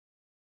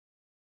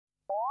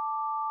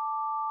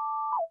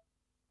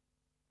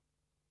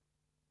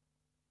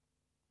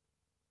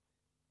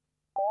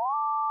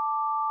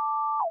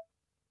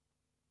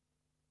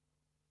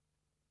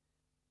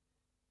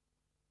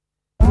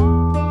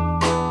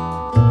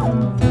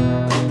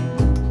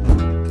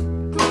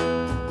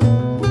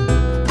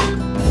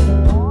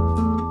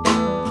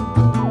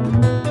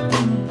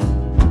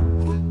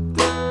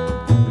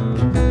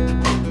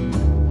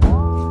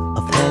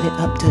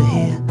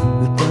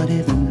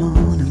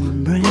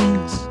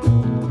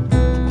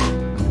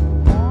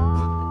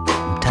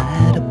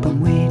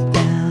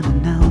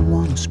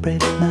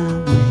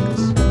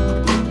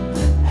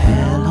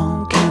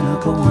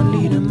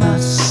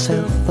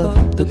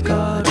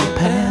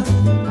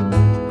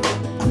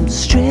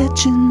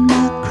stretching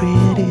my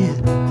credit,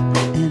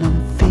 and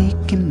I'm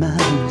faking my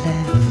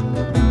laugh.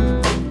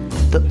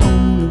 The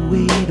only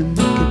way to make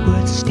it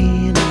worth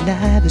staying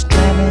alive is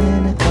driving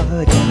in a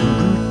car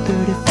down Route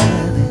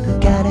 35, and I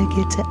gotta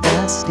get to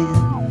Austin.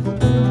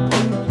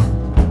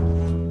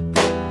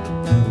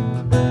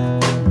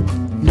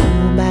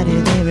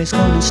 Nobody there is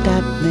gonna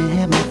stop me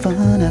having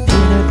fun. I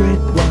feel a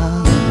brick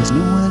wall, there's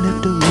nowhere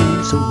left to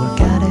run, so I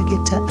gotta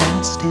get to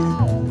Austin.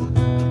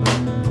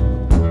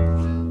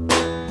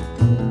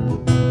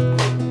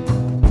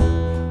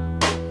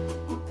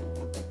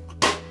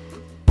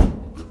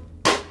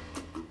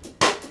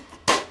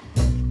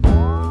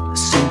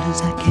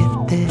 As I get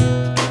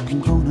there, I'm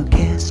gonna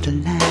cast a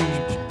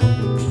line.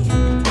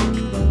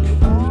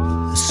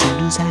 As soon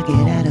as I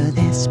get out of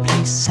this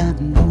place,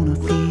 I'm gonna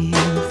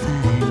feel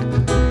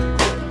fine.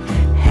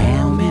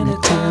 How many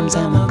times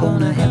am I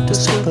gonna have to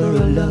suffer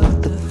a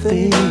love that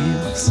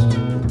fails?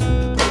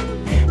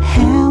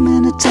 How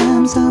many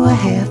times do I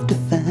have to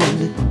find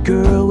a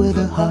girl with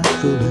a heart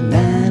full of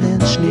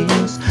 9-inch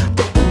nails?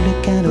 The only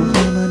kind of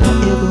woman I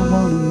ever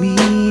wanna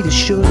meet is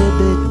sure to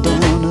be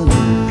down on the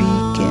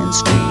Beacon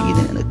Street,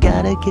 and I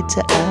gotta get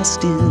to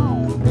Austin.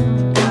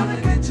 Gotta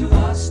get to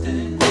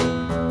Austin.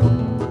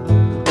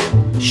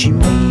 She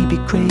may be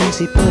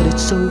crazy, but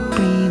it's so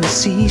plain to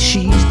see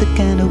she's the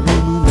kind of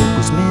woman that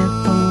was meant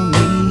for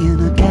me,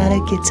 and I gotta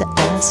get to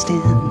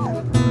Austin.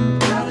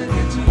 Gotta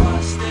get to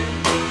Austin.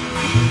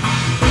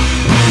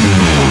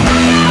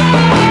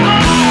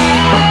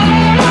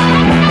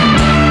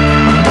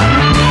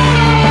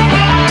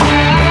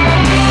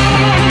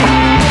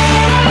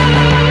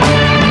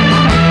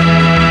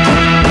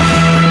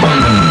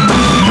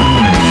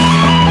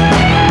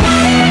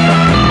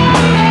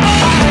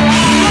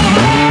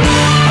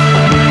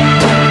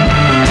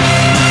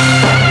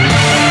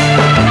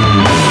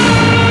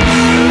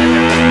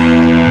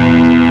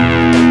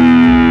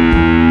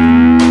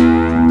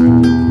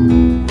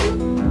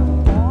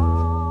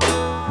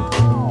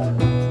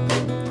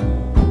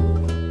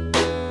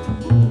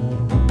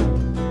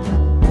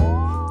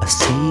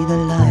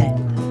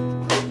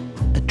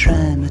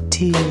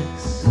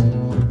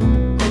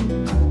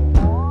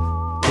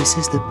 This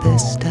is the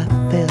best I've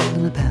felt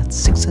in about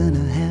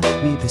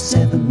 6.5, maybe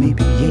 7,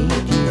 maybe 8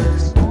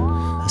 years.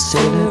 I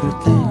sell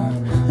everything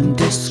and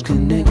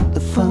disconnect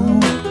the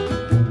phone.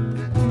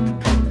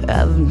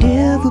 I've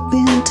never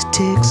been to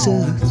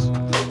Texas,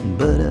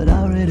 but it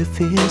already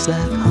feels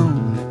like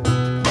home.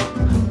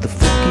 The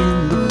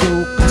fucking, the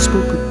broke,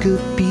 unspoken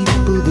good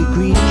people, they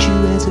greet you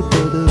as a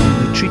brother and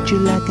they treat you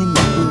like a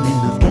neighbor,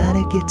 and I've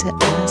gotta get to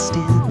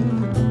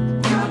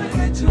Austin. Gotta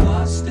get to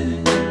Austin.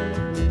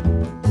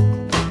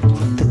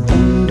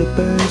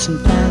 Birds and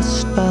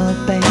fastball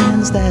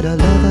bands that I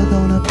love are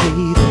gonna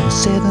play those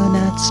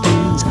 7-night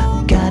stands.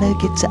 I gotta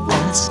get to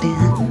Austin.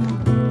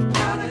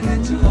 Gotta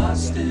get to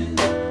Austin.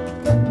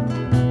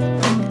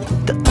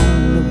 The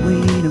only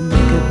way to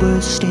make it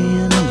worth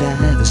staying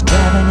alive is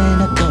driving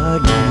in a car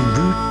down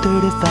Route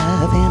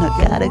 35, and I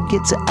gotta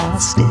get to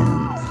Austin.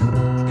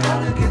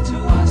 Gotta get to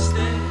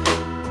Austin.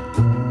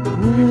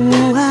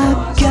 Ooh, I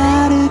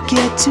gotta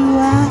get to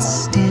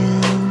Austin.